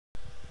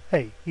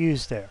Hey,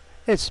 yous there.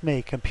 It's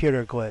me,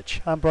 Computer Glitch.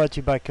 I'm brought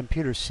to you by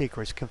Computer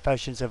Secrets,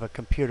 Confessions of a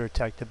Computer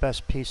Tech, the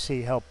best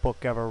PC help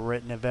book ever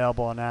written,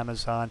 available on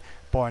Amazon,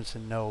 Barnes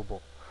 &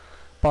 Noble.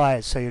 Buy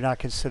it so you're not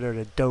considered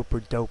a dope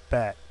or dope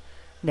bet.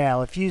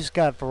 Now, if you've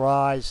got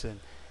Verizon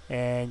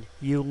and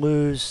you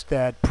lose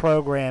that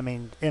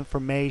programming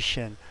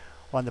information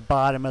on the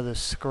bottom of the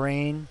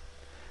screen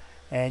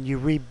and you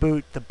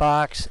reboot the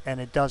box and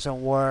it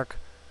doesn't work,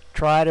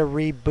 try to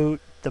reboot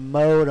the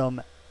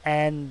modem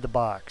and the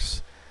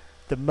box.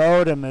 The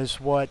modem is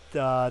what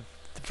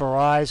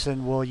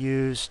Verizon will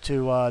use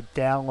to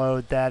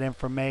download that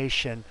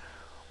information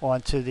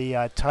onto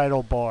the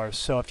title bars.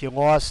 So if you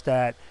lost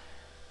that,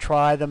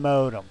 try the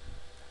modem.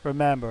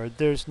 Remember,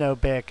 there's no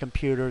bad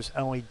computers,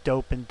 only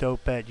dope and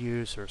dopette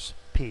users.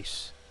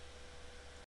 Peace.